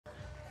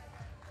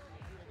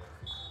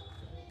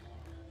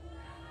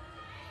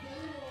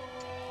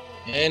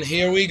And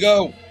here we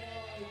go.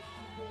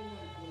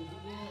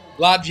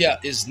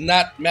 Latvia is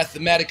not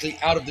mathematically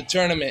out of the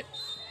tournament,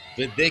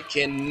 but they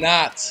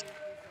cannot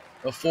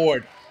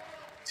afford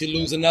to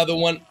lose another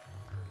one.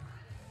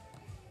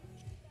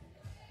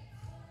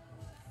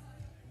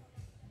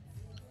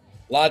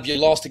 Latvia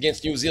lost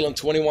against New Zealand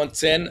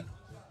 21-10,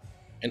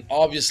 and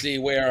obviously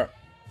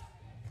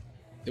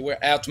they were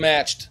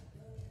outmatched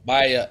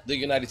by the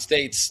United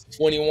States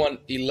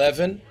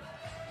 21-11.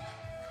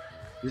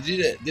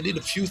 They did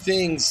a few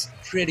things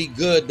pretty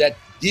good that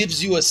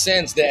gives you a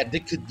sense that they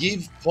could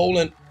give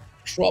Poland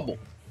trouble.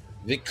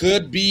 They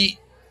could be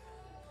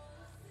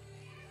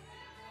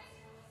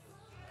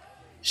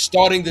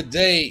starting the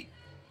day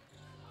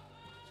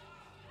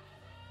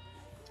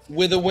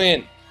with a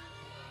win.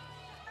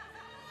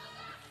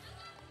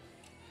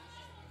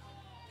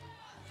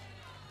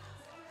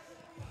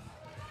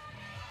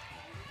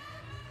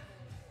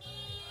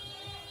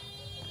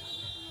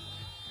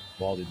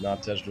 Ball did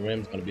not touch the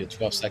rim. It's going to be a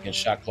 12-second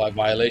shot clock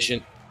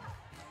violation.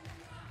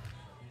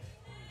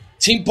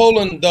 Team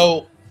Poland,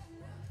 though,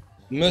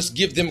 must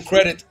give them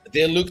credit.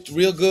 They looked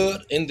real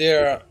good in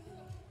their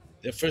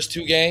first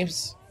two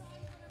games.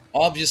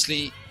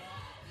 Obviously,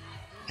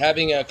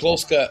 having a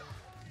Kloska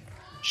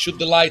shoot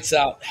the lights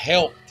out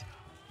helped,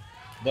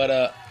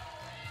 but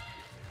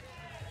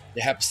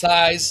they have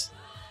size.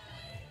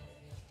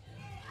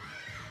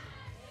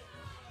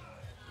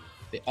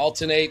 They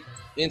alternate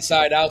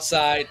inside,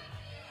 outside.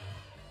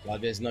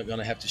 Latvia is not going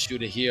to have to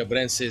shoot it here.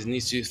 Bren says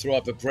needs to throw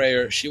up a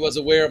prayer. She was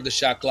aware of the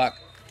shot clock.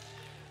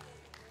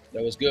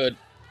 That was good.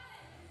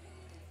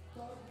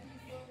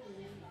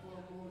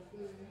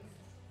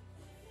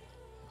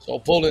 So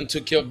Poland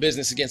took care of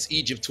business against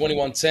Egypt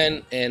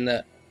 21-10,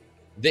 and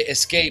they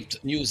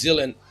escaped New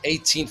Zealand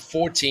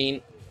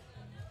 18-14.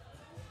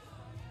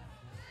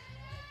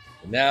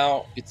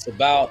 Now it's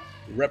about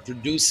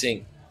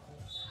reproducing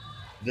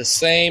the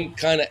same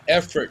kind of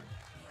effort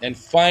and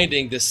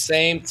finding the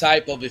same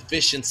type of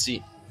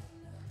efficiency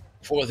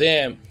for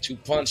them to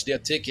punch their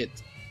ticket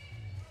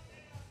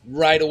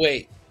right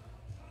away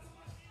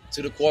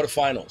to the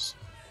quarterfinals.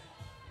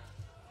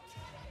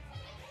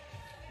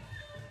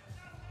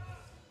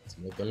 It's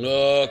an open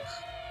look,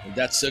 and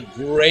that's a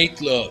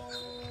great look.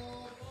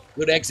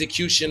 Good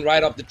execution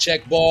right off the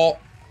check ball.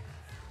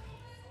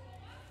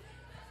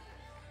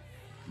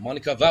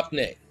 Monika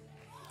Vapne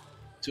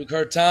took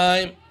her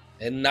time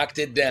and knocked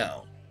it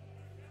down.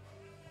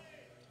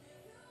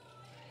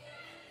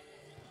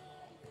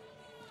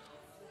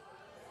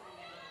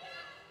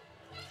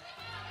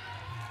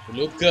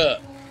 Lubka,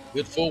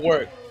 good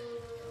footwork.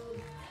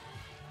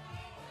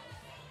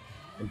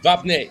 And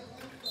Vapne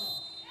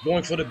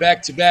going for the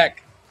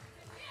back-to-back.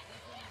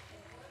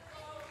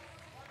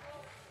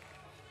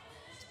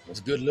 That's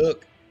a good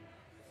look.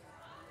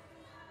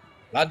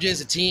 Latvia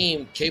is a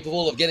team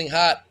capable of getting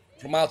hot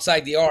from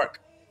outside the arc.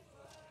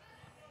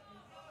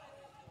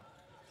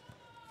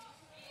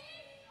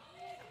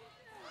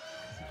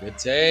 Good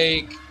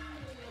take.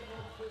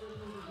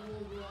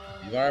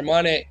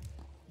 Ivarmane.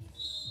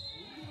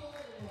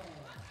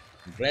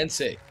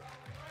 Brense.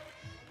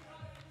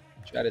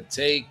 Try to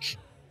take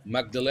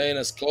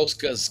Magdalena's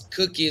Kloska's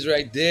cookies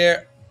right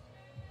there.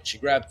 She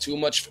grabbed too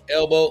much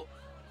elbow.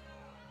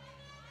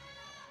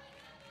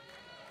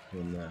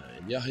 And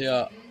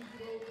Yahya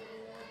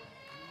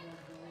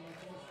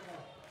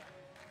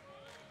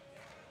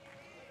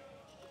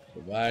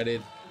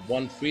provided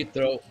one free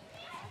throw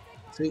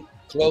to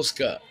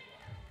Kloska.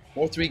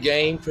 4-3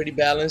 game, pretty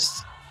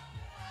balanced.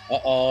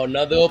 Uh-oh,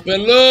 another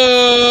open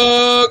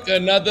look.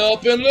 Another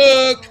open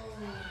look.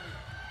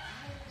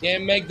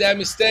 Can't make that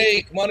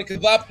mistake. Monika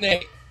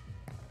Vapne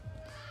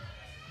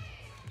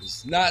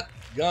is not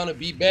going to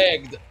be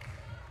begged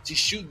to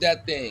shoot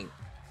that thing.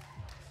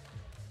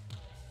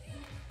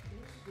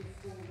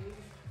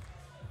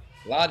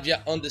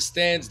 Latvia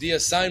understands the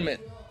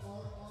assignment.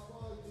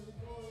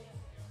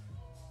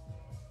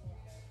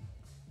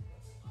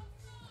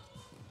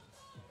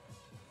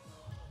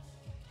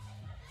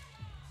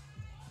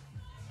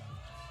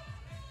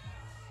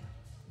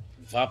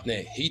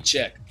 Vapne, heat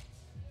check.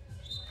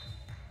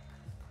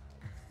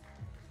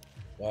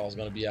 Ball's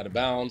going to be out of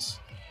bounds.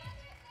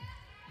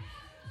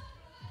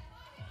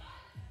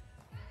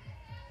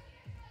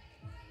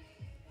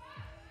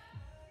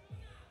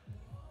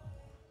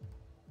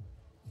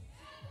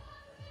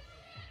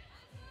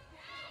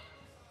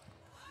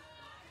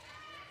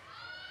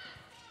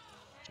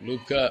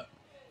 Luka.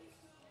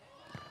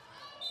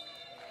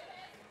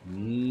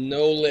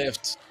 No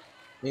lift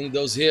in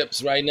those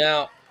hips right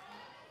now.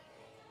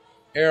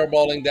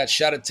 Airballing that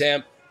shot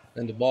attempt,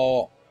 and the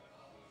ball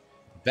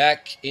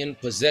back in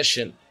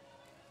possession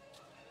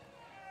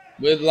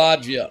with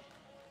Latvia.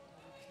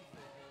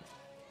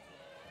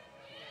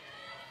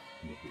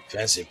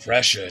 Defensive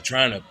pressure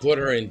trying to put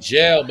her in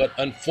jail, but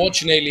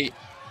unfortunately,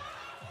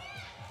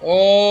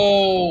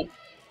 oh,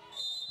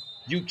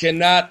 you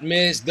cannot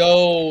miss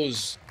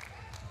those.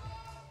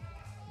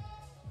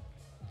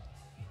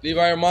 Levi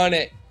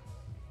Armane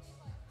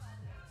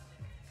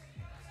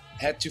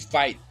had to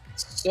fight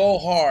so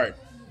hard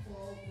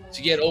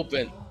to get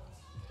open.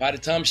 By the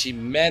time she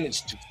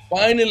managed to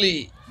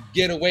finally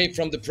get away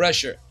from the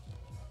pressure,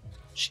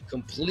 she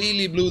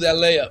completely blew that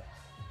layup.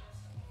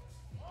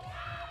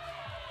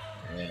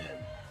 And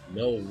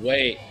no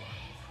way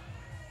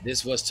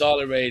this was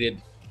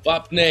tolerated.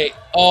 Vapne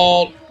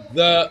all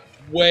the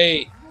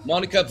way.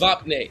 Monica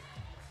Vapne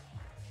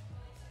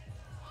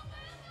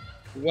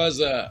was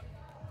an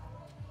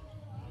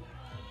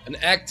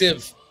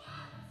active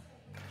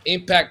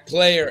impact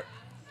player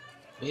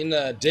in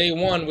day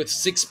one with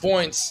 6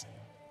 points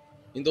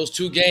in those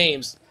 2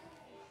 games.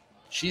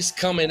 She's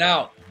coming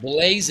out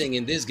blazing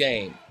in this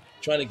game,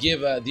 trying to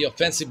give the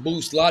offensive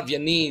boost Latvia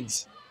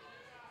needs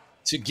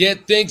to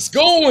get things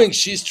going.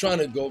 She's trying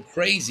to go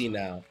crazy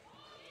now.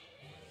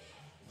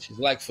 She's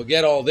like,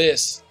 forget all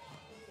this.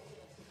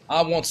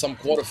 I want some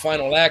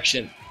quarterfinal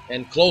action.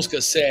 And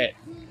Kloska said,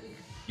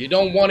 you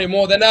don't want it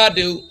more than I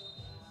do.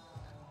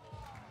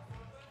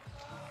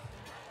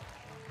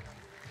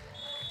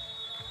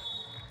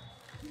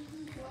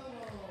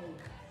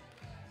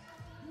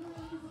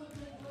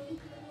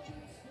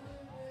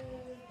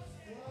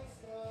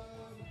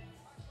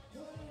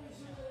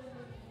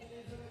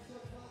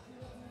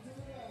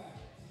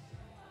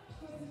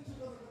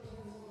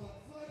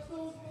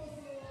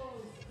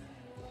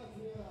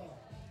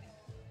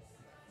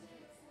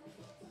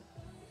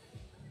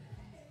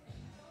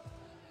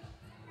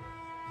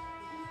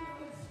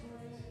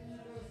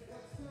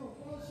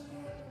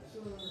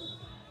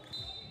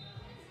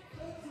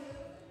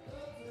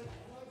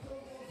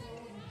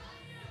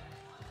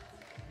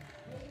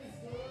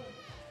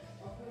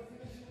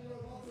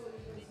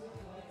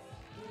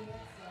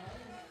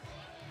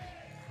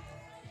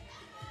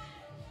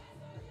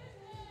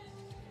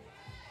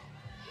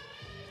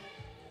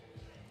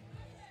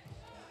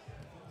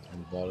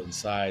 Ball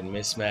inside,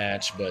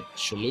 mismatch, but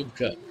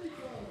Shalubka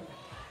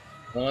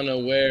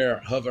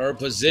unaware of her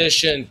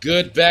position.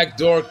 Good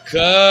backdoor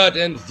cut,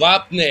 and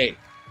Vapne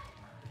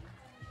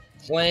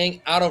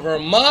playing out of her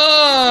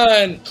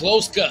mind.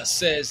 Kloska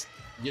says,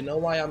 you know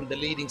why I'm the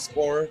leading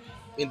scorer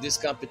in this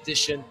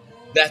competition?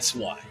 That's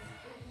why.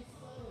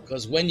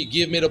 Because when you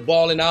give me the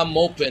ball and I'm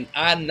open,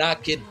 I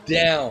knock it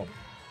down.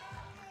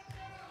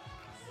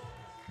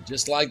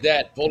 Just like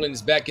that, Poland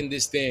is back in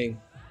this thing.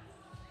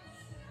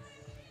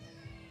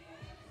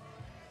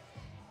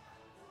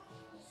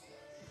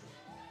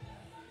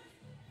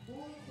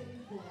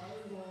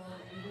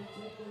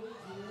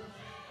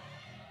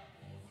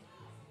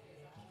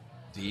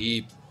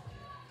 Deep.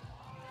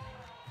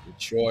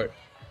 Good short.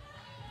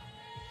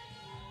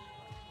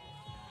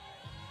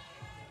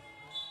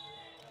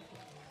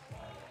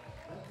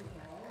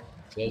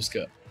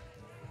 Kloska.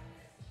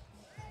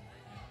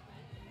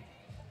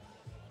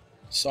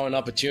 Saw an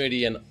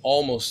opportunity and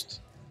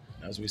almost,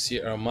 as we see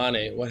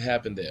Armane, what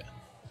happened there?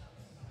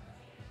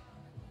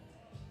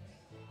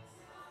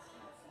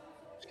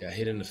 She got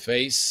hit in the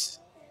face.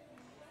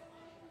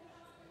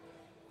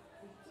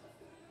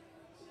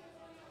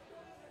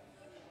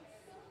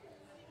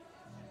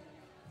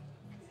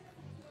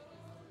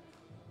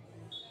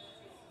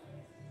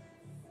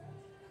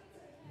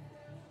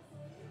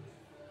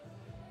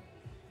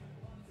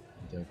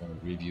 They're going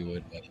to review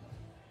it, but I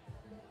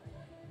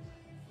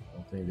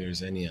don't think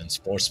there's any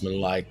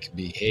unsportsmanlike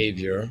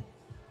behavior.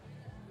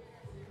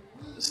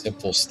 A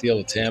simple steal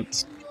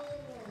attempt.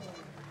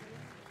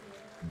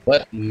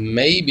 But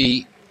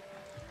maybe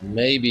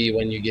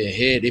when you get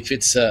hit, if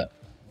it's I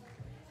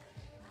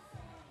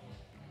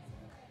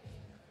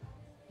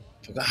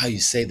forgot how you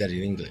say that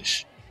in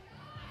English.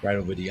 Right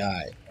over the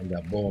eye, on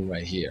that bone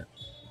right here.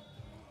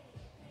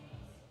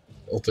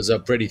 Opens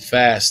up pretty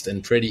fast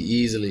and pretty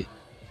easily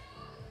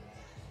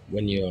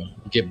when you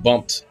get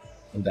bumped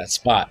in that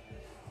spot.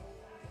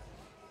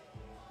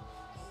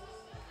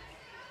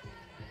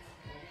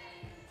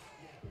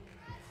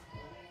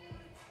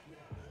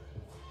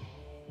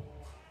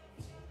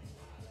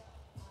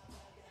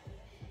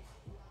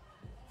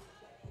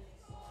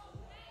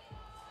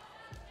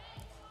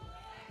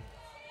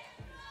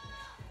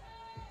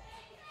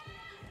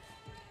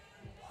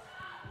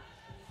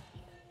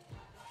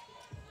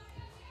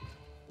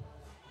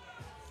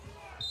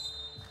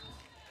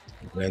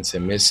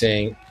 Debrecen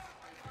missing.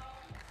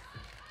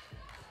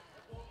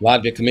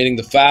 Latvia committing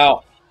the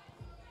foul.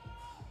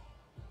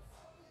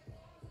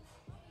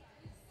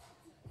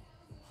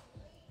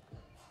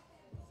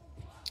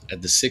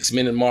 At the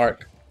 6-minute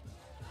mark,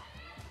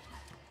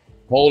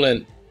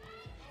 Poland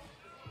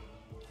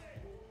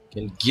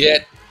can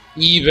get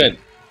even,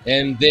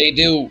 and they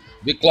do.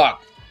 Big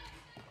clock.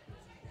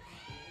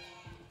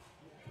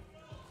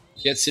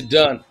 Gets it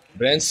done.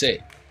 Brense.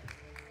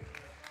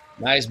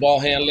 Nice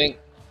ball handling.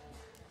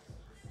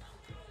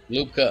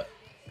 Luka.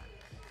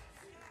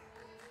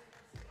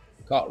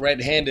 Caught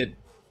red-handed.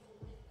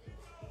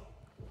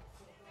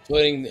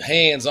 Putting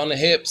hands on the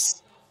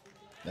hips.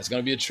 That's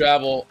going to be a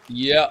travel.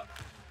 Yep.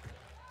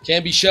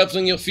 Can't be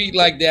shuffling your feet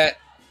like that.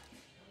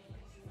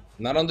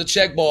 Not on the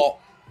check ball.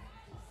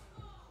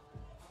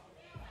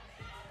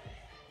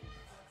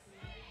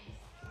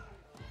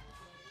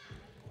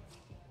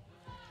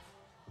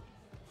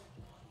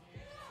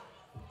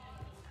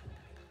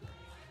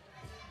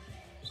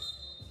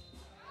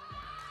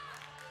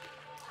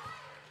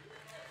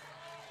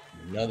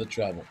 Another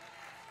trouble.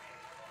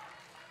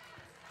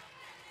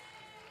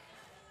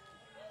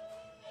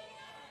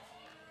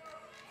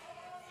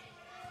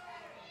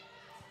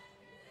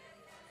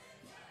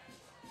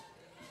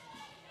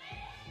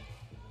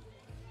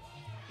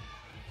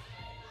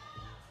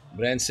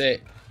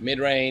 Debrecen,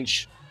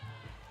 mid-range.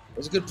 It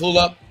was a good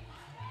pull-up.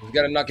 He's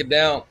got to knock it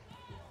down.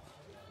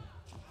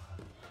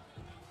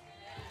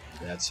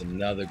 That's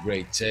another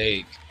great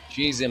take.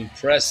 She's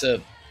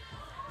impressive.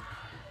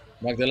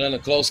 Magdalena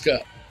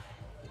Kloska.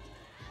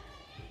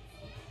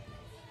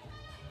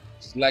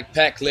 She's like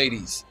pack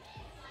ladies.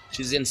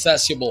 She's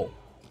insatiable.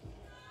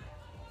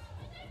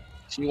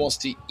 She wants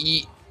to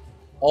eat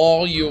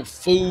all your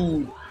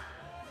food.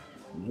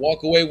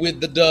 Walk away with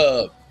the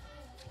dub.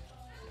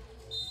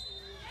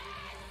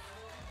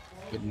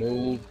 Good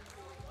move.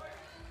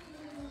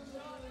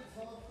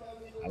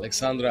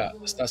 Alexandra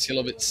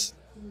Stasilovic.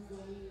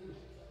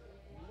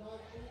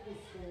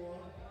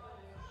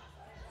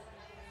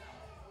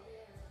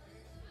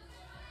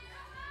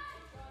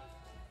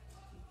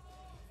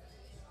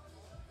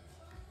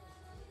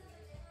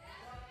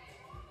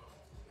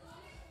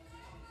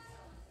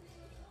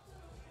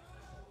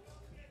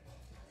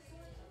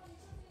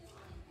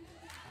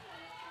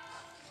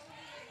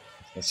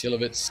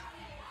 Stasilovic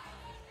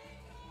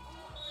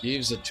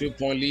gives a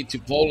 2-point lead to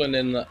Poland,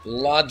 and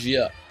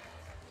Latvia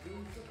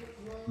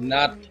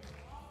not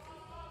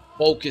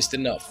focused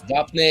enough.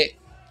 Vapne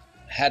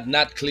had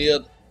not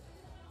cleared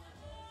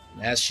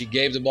as she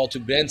gave the ball to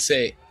Brense.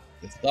 They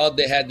thought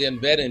they had the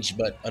advantage,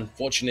 but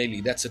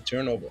unfortunately, that's a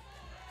turnover.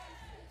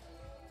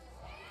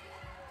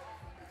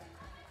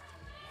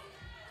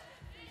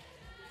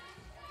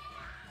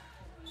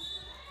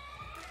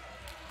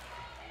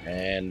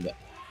 And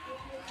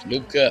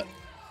Luka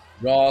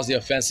draws the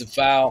offensive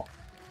foul.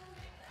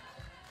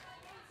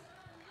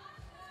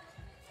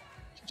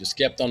 She just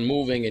kept on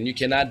moving, and you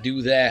cannot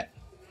do that.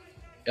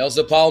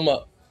 Elsa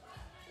Palma.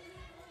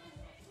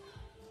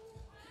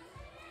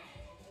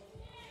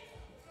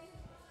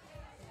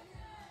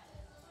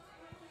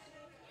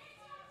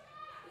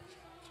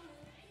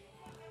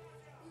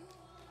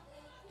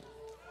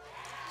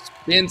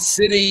 Spin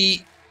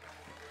City.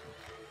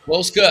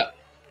 Kloska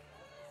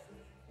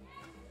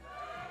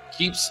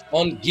keeps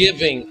on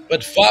giving,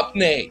 but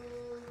Vapne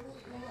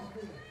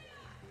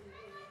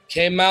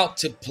came out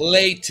to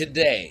play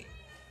today.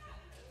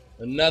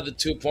 Another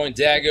 2-point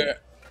dagger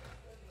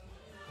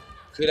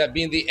could have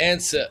been the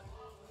answer.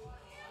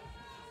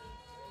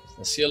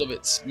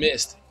 Stasilovic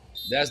missed.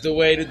 That's the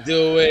way to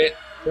do it.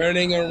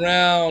 Turning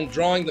around,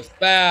 drawing the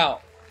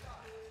foul.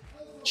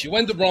 She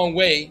went the wrong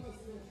way.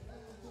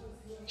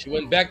 She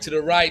went back to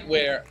the right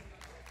where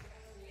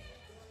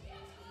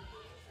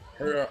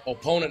her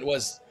opponent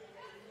was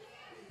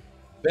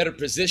better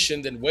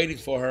positioned and waiting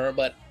for her,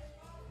 but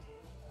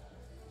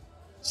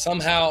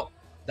somehow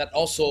that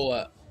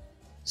also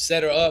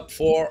set her up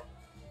for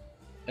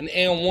an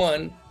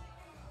and-one,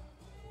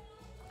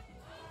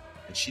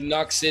 and she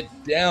knocks it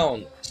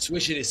down.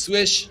 Swishity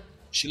swish.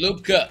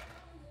 Shilubka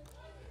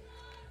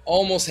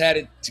almost had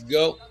it to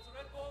go.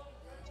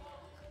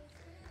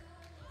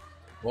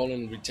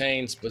 Poland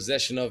retains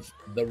possession of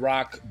the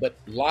rock, but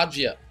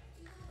Latvia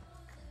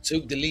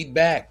took the lead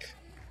back.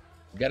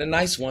 Got a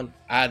nice one.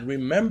 I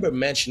remember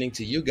mentioning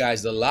to you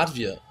guys that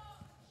Latvia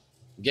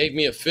gave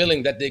me a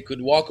feeling that they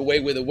could walk away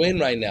with a win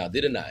right now,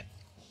 didn't I?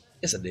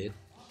 Yes, I did.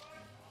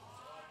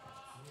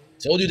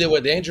 Told you they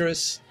were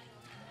dangerous.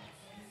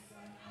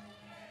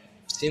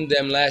 Seen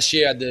them last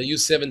year at the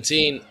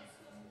U17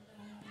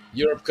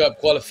 Europe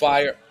Cup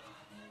qualifier.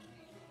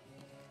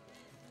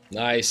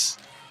 Nice.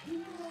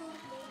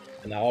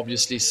 And I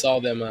obviously saw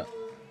them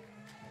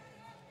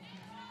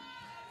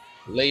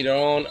later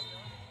on.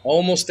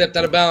 Almost stepped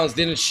out of bounds,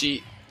 didn't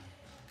she?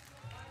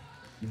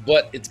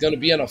 But it's going to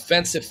be an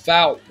offensive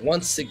foul.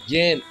 Once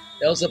again,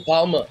 Elsa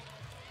Palma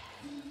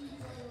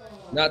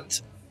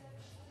not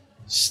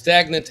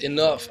stagnant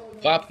enough.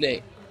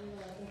 Vapne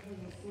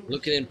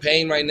looking in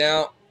pain right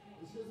now.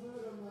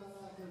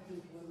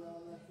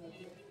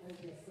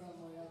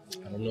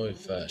 I don't know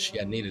if she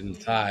got needed in the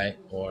thigh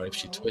or if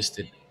she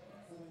twisted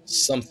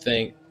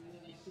something.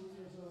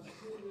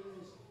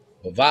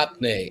 But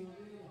Vapne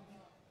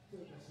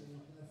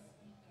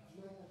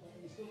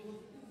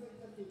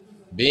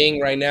being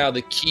right now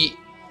the key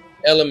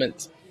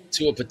element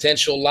to a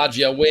potential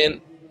Latvia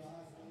win.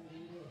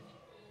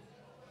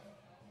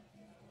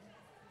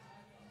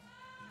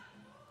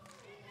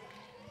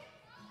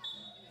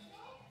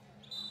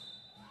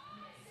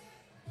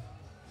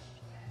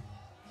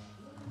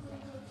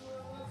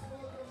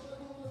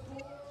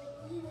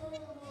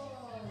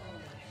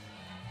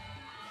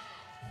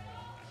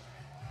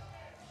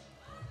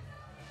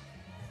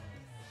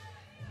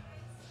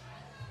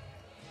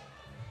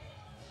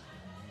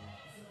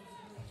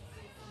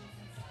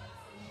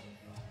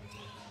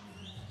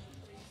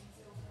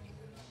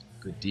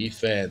 Good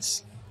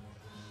defense.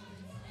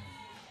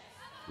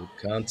 Good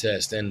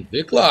contest. And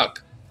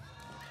Viklock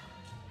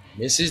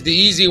misses the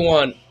easy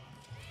one.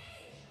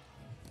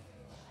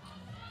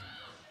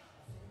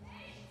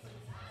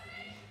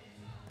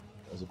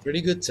 That was a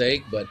Pretty good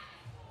take, but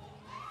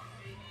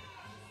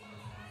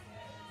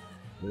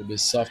a little bit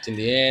soft in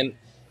the end.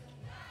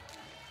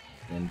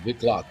 And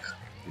Viklock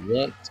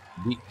won't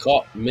be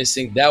caught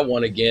missing that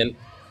one again.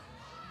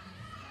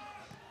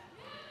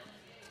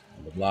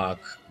 On the block,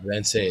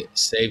 Vence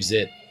saves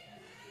it.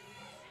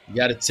 You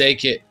got to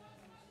take it.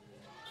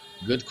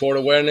 Good court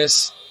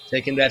awareness,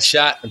 taking that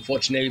shot.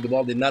 Unfortunately, the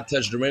ball did not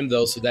touch the rim,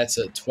 though, so that's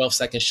a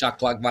 12-second shot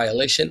clock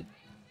violation.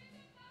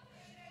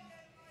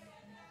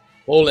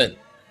 Poland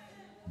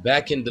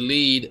back in the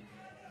lead.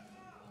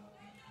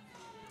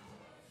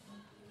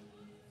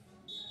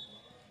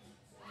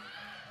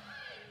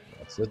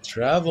 That's a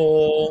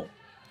travel.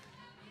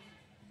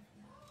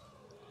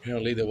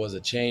 Apparently, there was a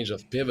change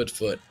of pivot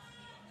foot.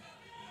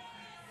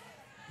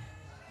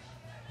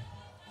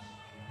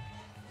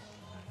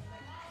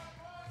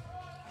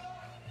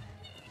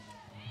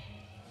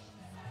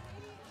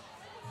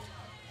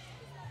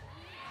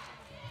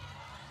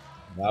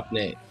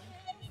 Vapne.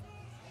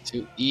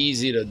 Too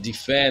easy to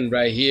defend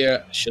right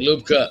here.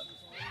 Shalupka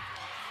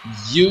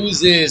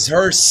uses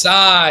her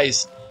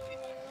size,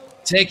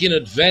 taking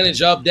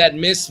advantage of that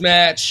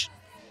mismatch.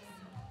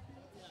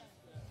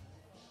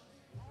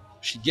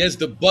 She gets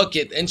the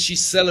bucket and she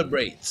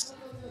celebrates.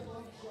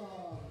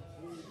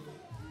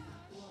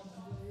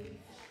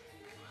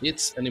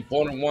 It's an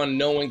important one,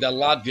 knowing that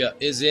Latvia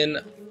is in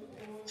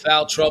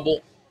foul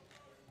trouble.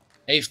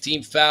 8th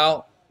team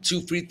foul.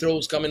 2 free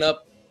throws coming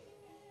up.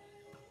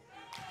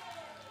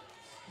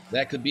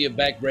 That could be a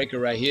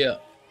backbreaker right here.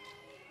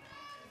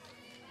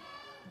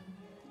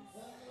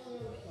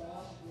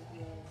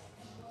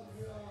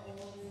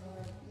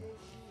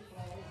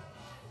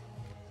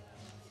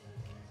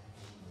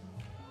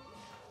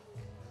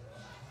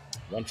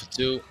 One for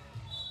two.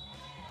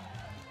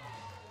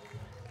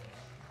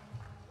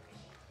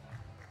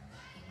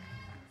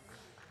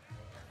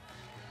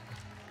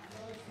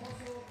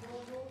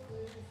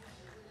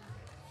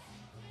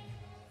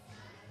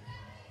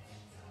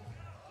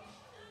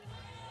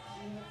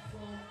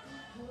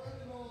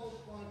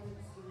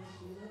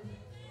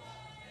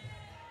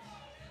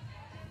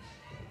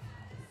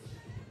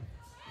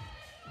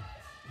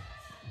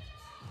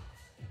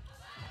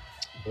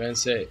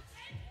 Vence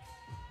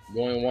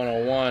going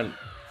one-on-one.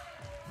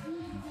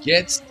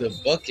 Gets the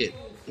bucket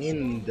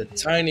in the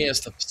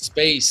tiniest of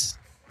space.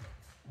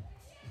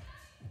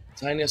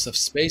 Tiniest of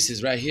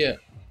spaces right here.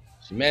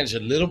 She managed a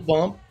little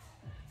bump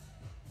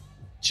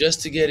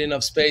just to get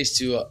enough space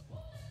to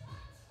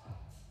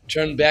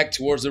turn back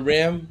towards the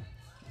rim,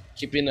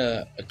 keeping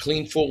a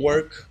clean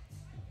footwork.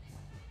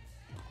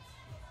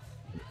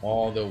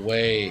 All the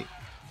way.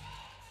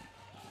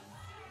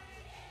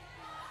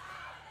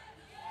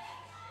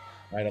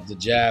 Right up the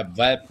jab.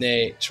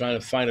 Vapne trying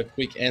to find a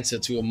quick answer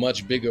to a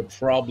much bigger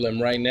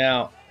problem right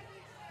now.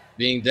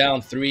 Being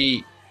down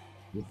 3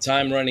 with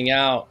time running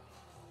out.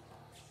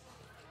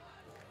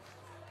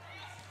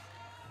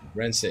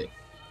 Vence.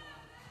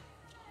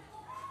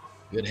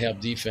 Good help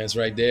defense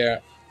right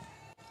there.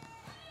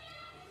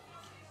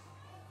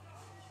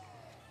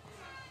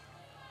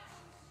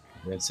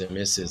 Vence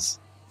misses.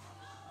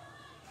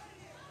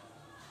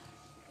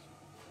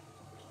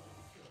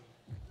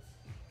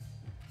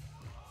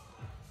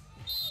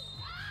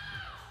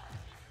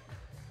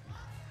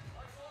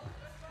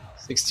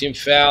 Sixth-team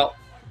foul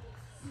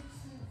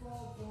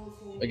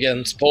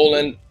against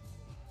Poland.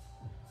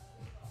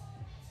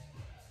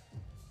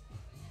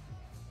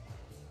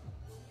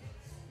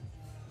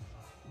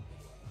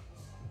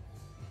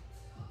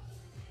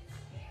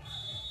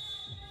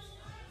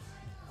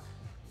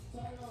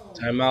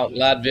 Timeout,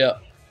 Latvia.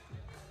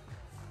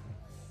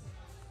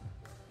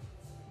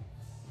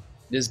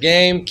 This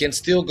game can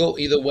still go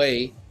either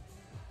way.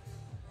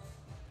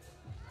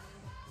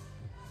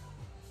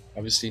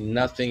 Obviously,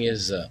 nothing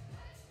is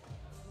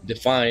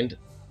defined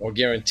or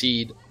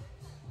guaranteed.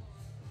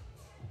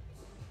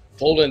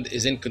 Poland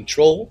is in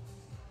control,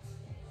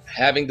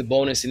 having the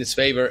bonus in its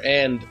favor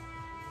and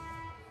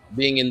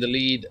being in the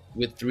lead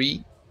with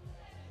 3.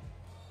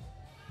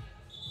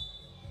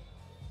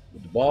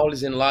 The ball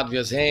is in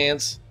Latvia's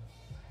hands.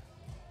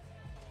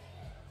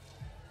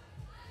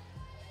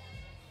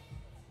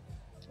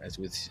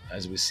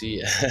 As we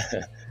see,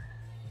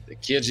 the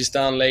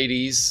Kyrgyzstan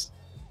ladies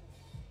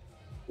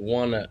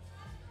won a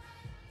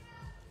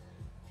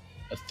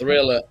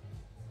thriller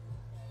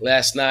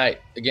last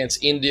night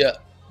against India.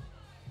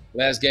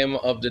 Last game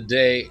of the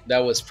day. That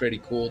was pretty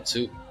cool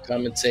to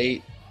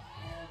commentate.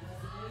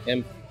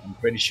 And I'm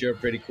pretty sure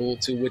pretty cool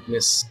to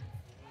witness.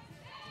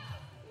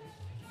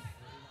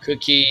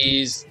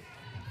 Cookies.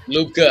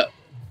 Luka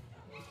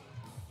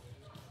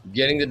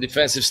getting the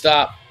defensive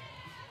stop.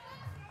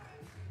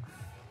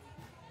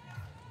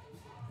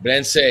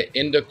 Brence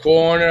in the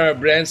corner.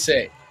 Brence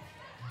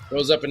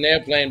throws up an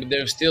airplane, but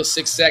there's still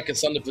 6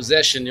 seconds on the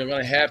possession. You're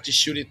going to have to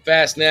shoot it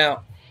fast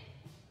now.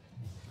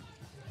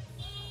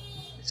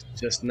 It's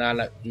just not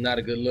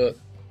a good look.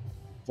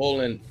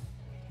 Poland.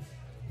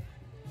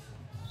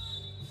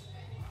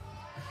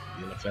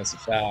 An offensive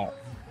foul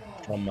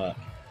from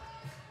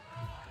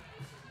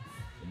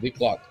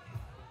Viklock.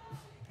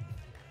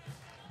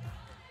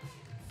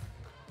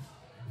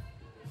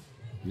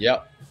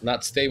 Yep,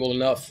 not stable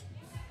enough.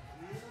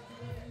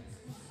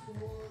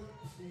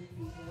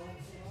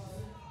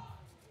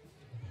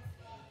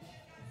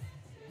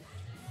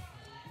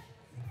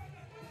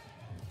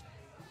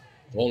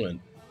 Poland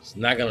is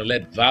not going to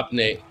let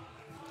Vapne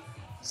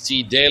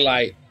see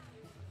daylight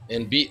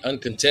and be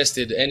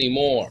uncontested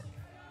anymore.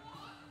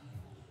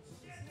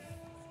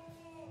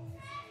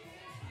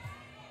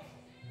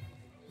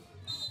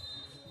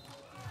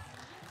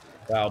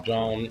 Foul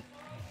drawn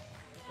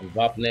on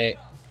Vapne.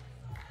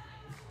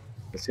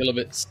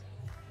 Vasilovits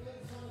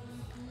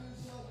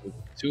with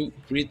 2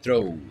 free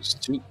throws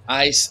to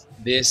ice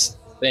this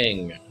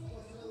thing.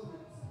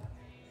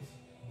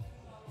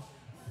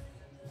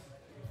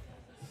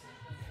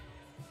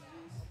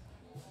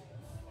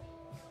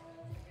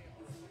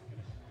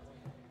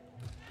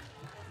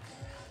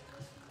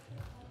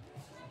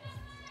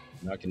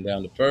 Knocking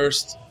down the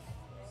first.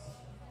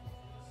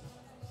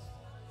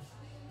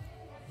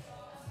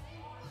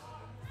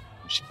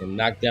 She can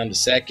knock down the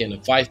second. A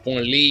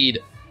 5-point lead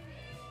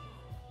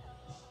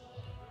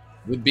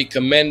would be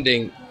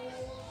commending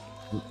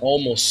and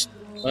almost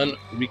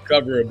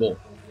unrecoverable.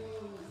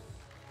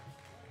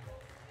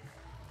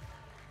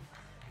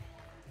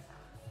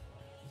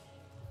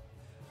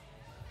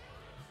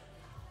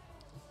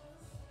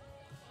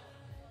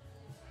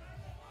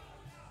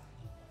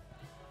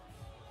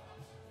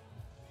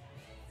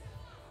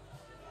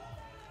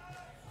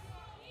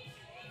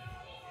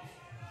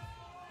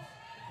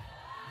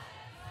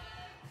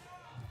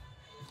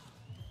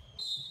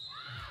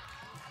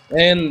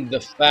 And the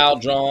foul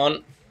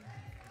drawn.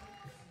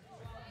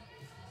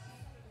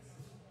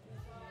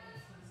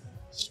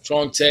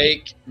 Strong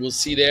take. We'll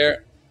see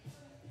there.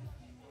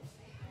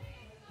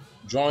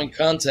 Drawing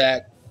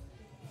contact.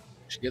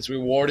 She gets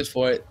rewarded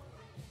for it.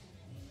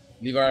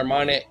 Levi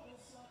Armane,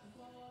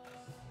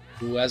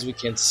 who, as we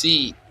can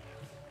see,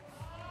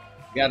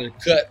 got a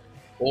cut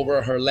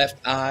over her left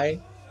eye.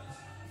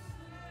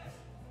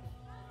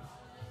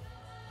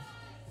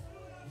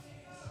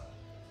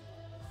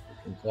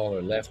 We can call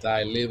her left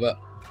eye Liva.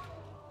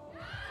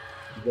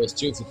 She goes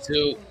 2 for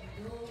 2.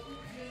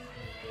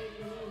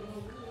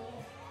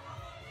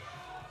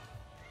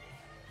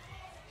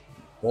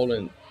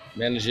 Poland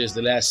manages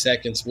the last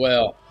seconds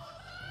well.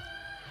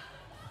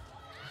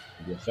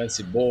 The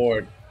offensive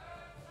board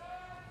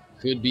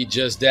could be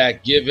just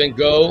that. Give and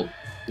go.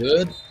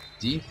 Good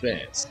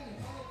defense.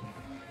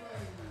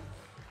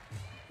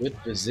 Good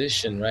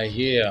position right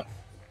here.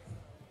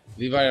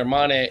 Levi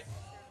Armane.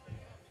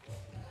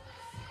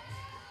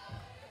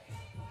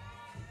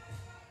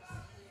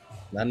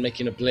 Not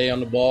making a play on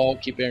the ball.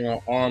 Keeping her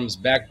arms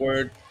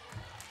backward.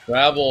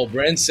 Travel.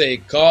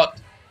 Brense caught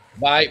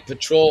by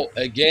Patrol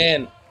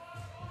again.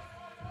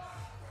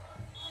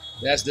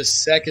 That's the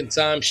second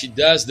time she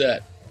does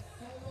that.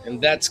 And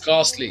that's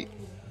costly.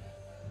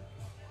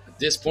 At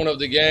this point of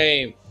the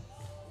game.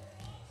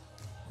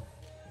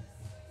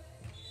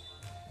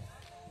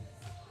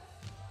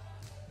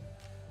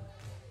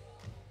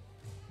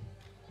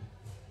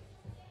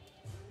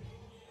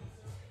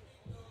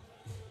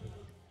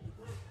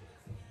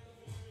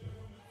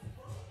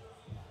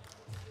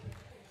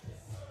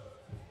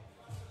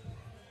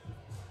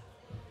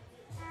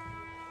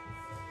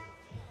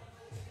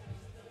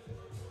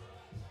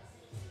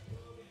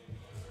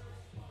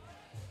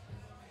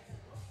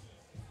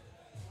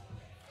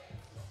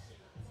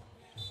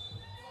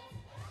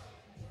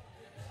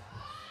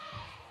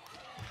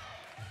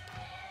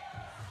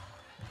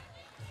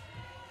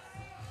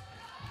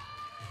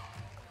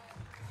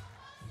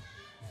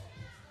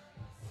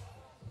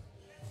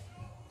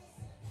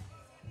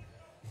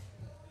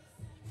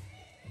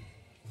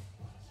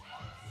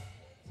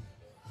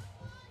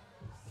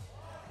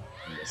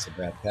 That's a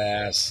bad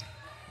pass.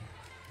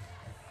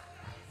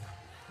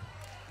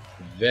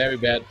 Very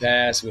bad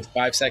pass with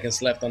 5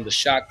 seconds left on the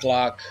shot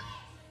clock.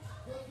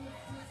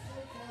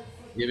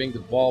 Giving the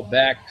ball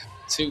back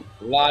to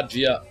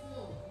Latvia.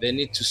 They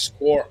need to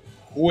score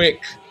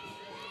quick.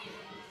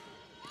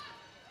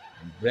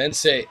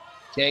 Brense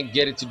can't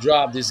get it to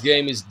drop. This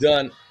game is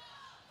done.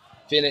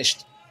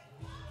 Finished.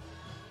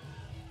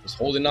 Just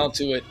holding on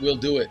to it. We'll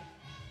do it.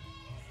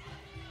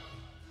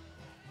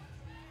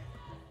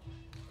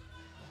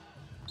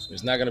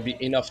 There's not going to be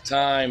enough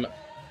time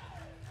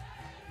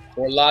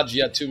for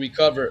Latvia to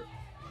recover.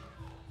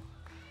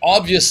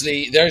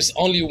 Obviously, there's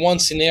only one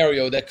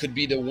scenario that could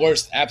be the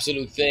worst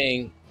absolute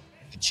thing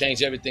to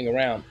change everything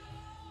around,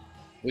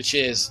 which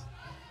is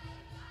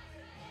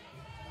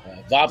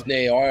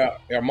Vapne or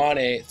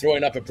Armane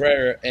throwing up a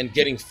prayer and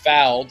getting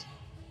fouled,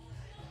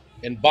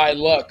 and by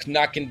luck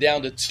knocking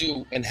down the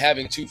 2 and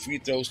having 2 free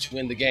throws to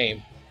win the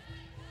game.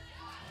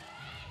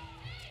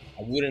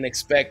 I wouldn't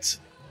expect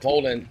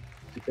Poland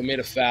to commit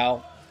a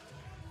foul.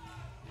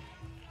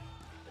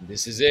 And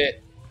this is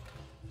it.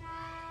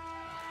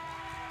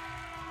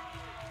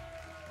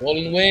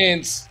 Poland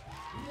wins.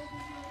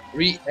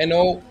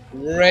 3-0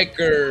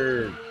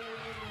 record.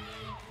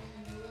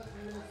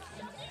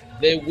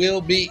 They will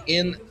be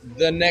in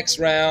the next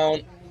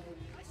round,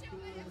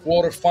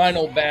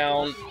 quarterfinal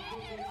bound.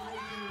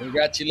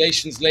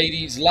 Congratulations,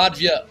 ladies.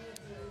 Latvia,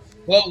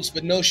 close,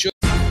 but no show.